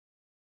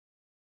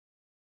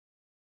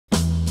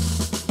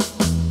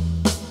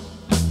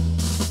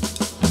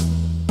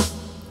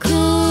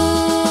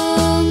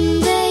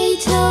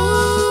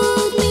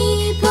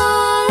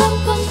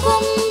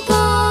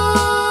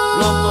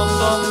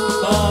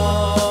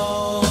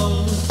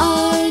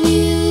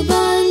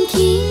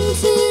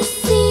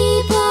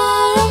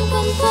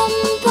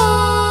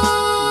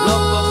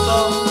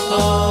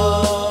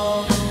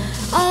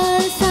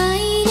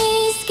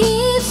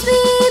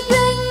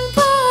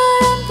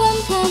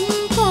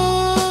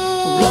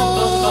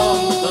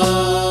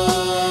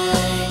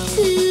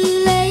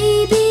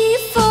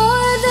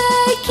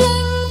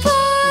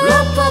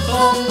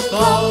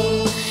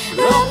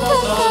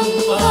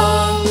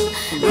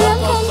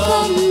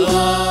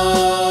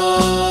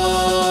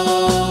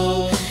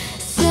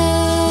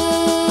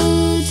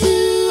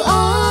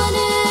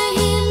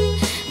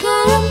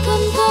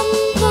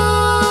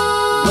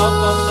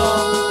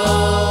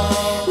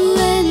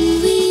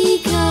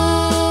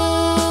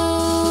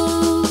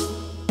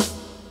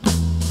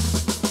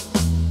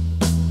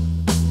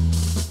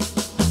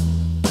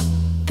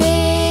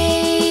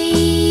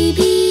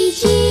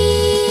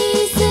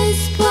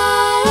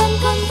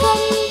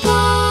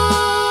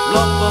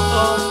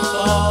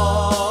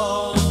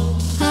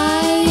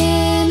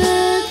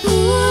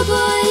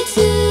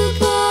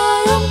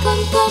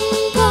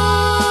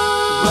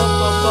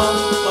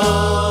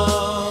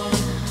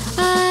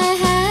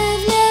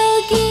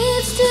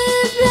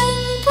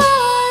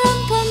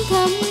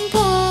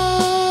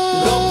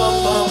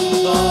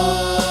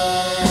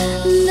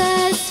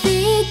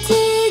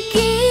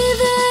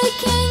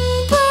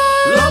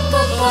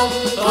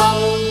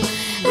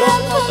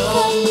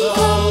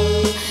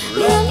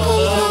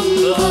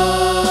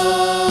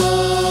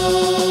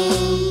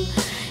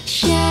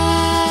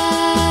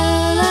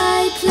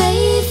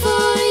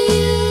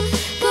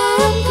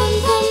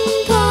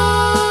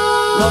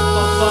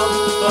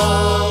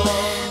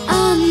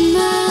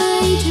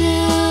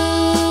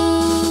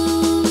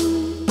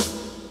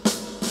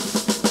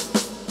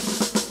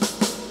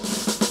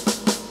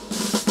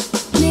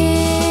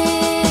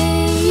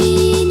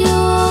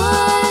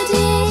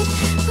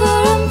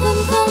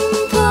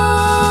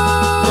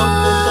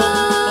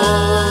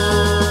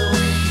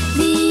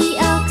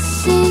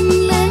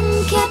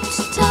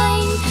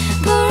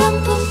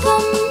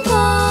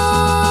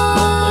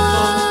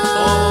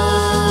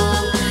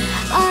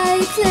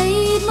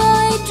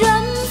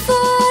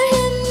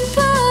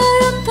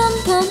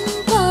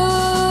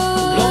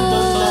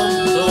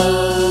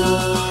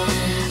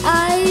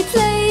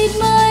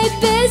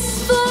best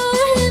for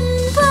him.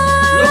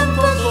 Rum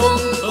pum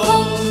pum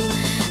pum,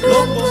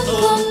 rum pum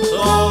pum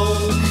pum,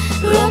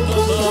 rum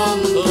pum pum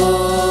pum.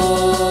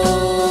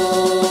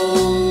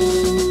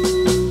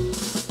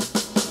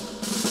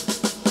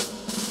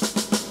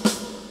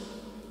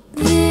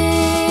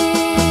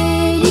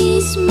 Then he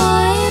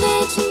smiled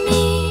at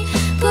me,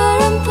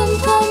 rum pum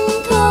pum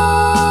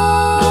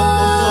pum.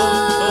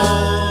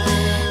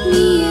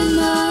 Me and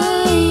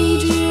my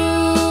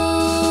drum.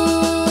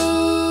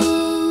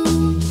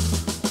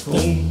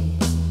 Boom,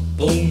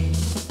 boom,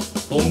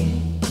 boom,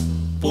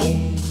 boom,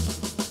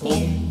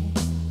 boom,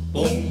 boom,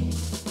 boom,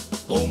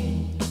 boom,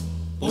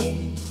 boom,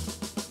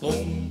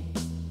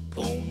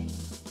 boom,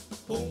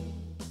 boom,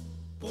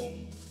 boom,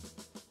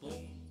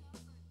 boom.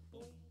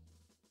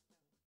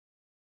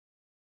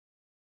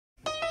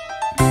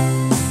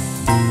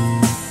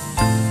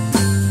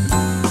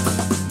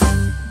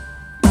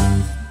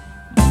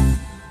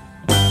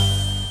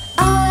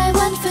 All I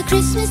want for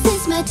Christmas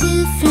is my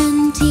two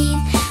front teeth,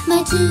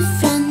 my two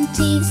front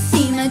teeth.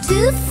 See my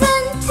two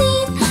front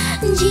teeth.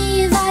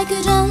 Gee, if I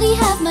could only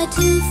have my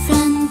two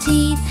front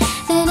teeth,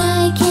 then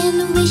I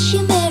can wish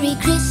you Merry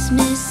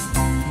Christmas.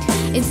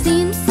 It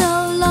seems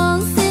so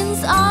long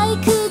since I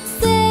could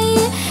say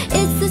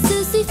it's the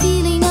sussy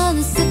feeling on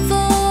the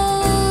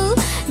simple.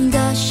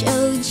 Gosh,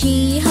 oh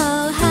gee,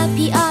 how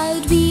happy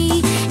I'd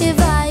be if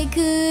I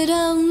could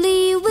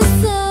only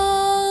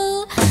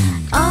whistle.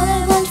 All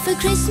I want for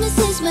Christmas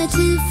is my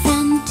two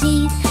front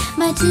teeth,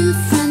 my two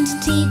front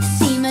teeth.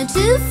 See my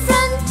two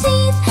front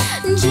teeth.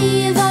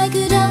 Gee, if I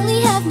could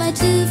only have my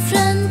two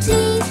front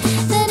teeth,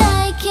 then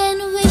I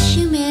can wish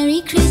you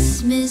Merry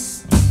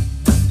Christmas.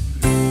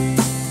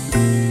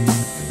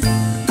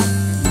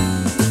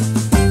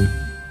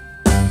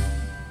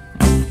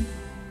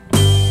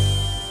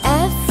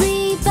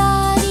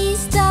 Everybody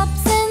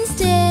stops and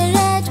stares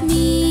at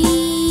me.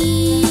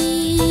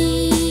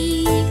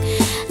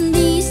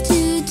 These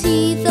two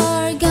teeth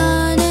are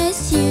gone,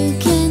 as you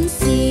can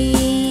see.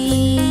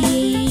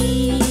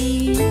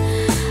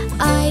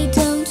 I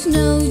don't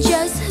know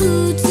just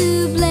who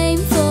to blame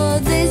for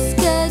this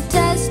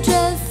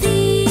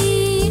catastrophe,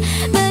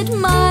 but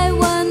my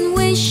one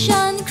wish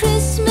on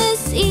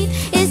Christmas Eve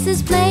is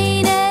as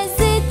plain as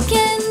it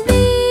can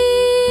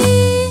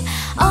be.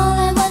 All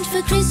I want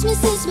for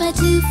Christmas is my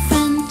two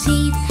front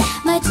teeth,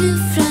 my two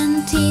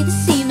front teeth.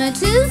 See my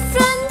two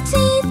front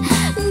teeth.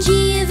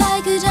 Gee, if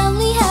I could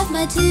only have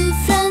my two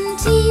front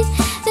teeth,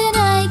 then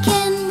I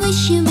can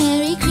wish you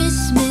Merry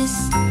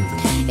Christmas.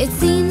 It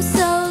seems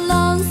so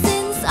long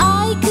since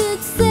I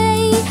could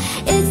say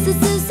it's the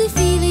sussy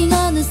feeling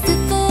on the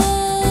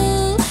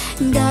stipple.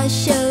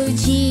 Gosh, oh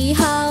gee,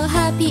 how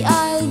happy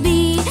I'll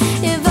be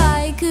if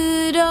I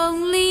could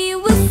only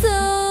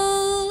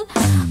whistle.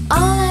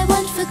 All I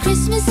want for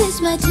Christmas is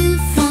my two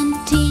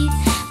front teeth,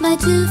 my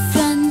two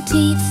front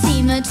teeth.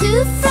 See my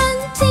two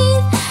front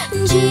teeth.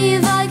 Gee,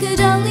 if I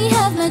could only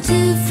have my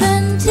two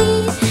front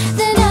teeth,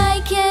 then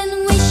I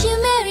can wish you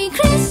Merry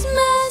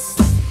Christmas.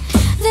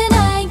 Then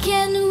I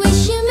can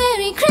wish you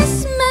Merry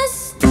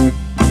Christmas.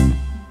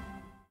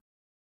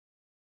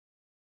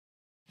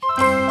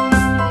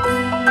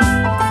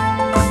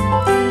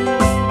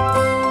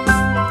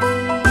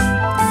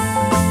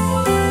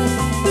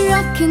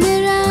 Rocking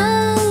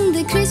around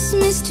the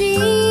Christmas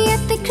tree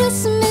at the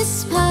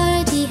Christmas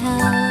party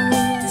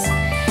house.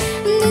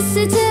 This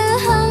little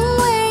home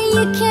where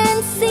you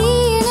can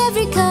see and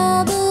every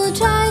couple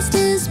tries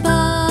to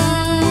spot.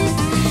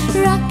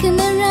 Rocking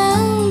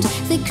around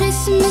the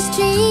Christmas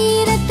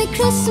tree, let the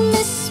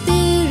Christmas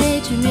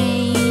spirit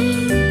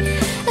reign.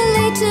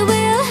 Later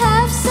we'll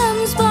have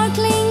some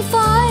sparkling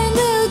fire and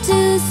we'll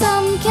do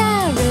some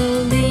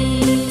caroling.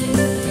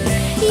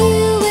 You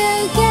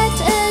will get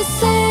a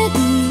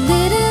certain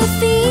little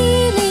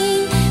feeling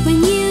when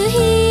you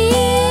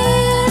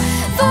hear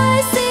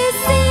voices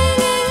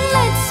singing,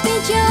 let's be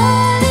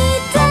jolly,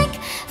 deck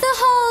the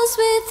halls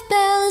with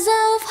bells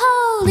of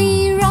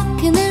holly.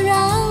 Rocking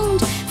around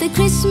the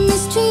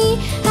Christmas tree,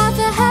 have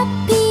a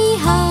happy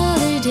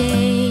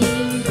holiday.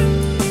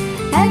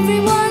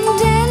 Everyone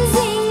dance.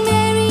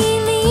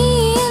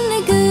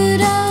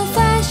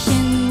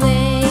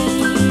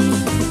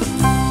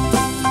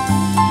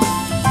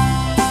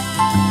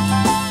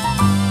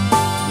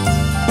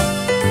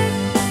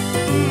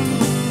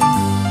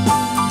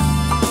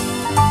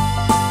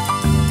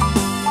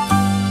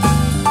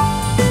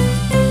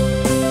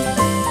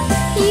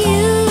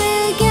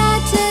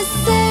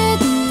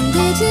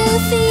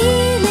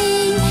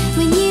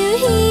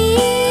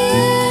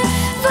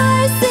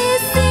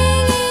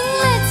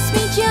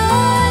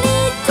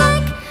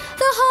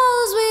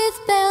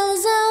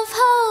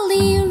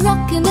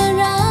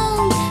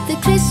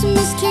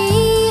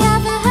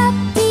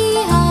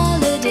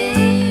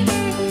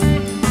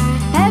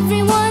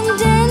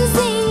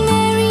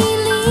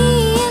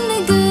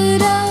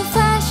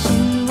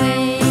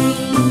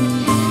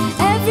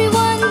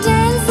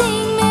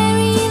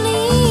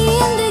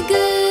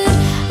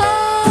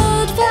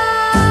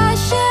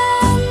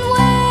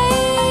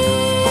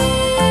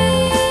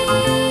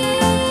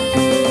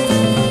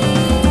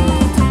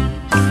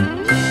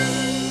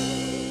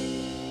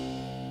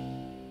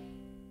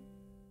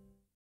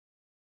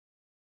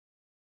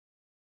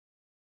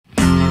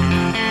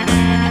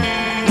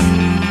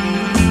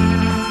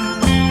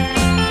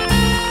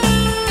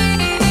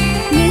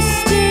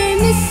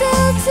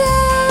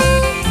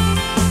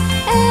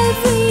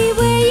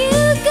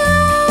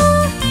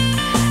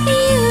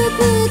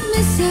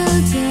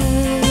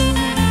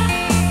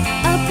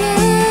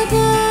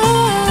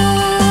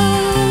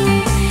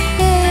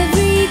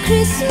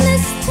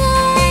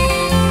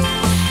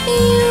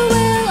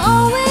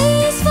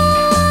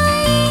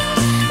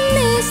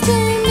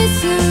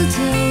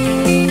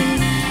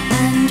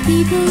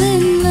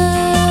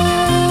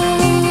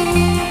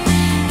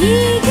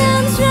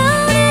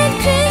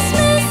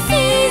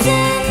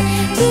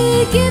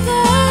 give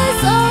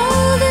us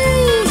all the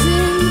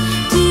reason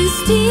to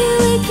steal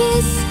a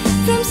kiss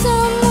from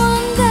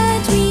someone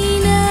that we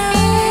know.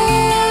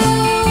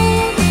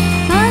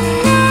 And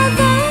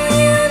although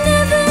you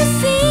never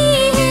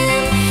see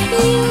him,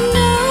 you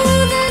know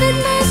that it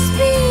must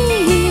be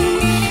him,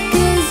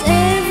 'cause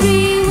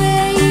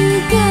everywhere you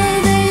go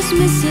there's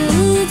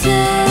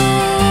mistletoe.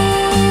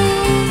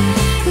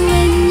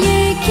 When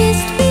you're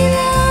kissed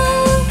below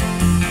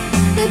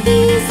the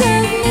piece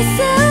of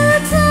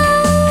mistletoe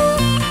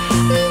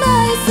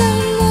by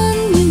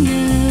someone you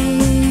know,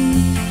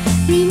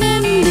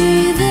 remember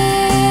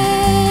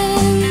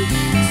then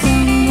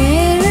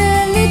somewhere a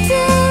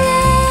little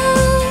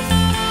elf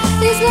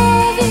is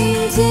loving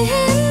to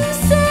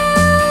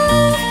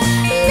himself.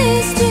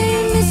 Mr.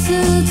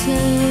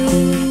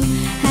 Mistletoe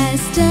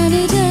has done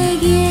it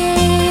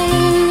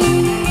again.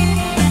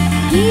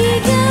 He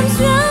comes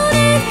round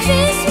at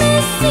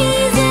Christmas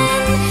season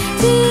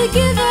to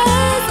give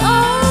us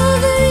all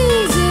the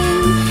reason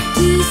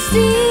to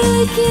steal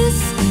a kiss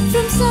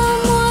from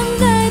someone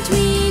that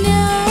we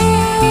know.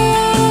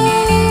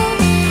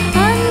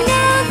 And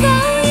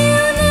although you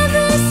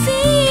never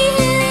see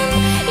him,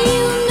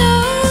 you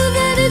know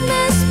that it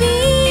must be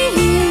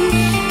him,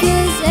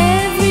 'cause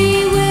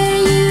everywhere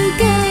you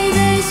go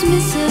there's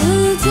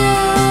mistletoe.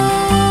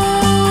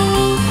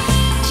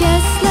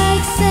 Just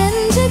like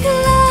Santa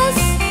Claus,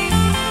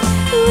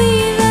 we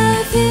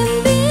love him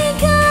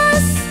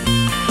because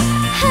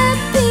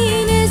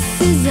happiness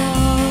is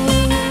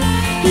all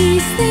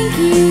he's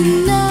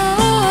thinking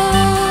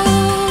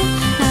of.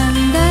 And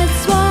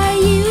that's why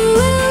you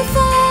will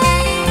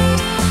find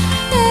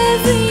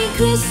every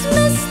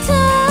Christmas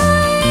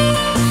time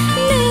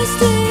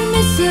Mr.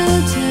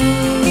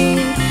 Mistletoe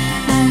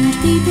and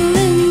people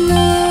in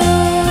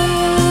love.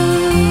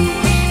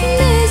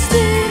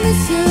 Mr.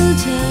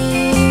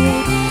 Mistletoe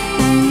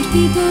and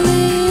people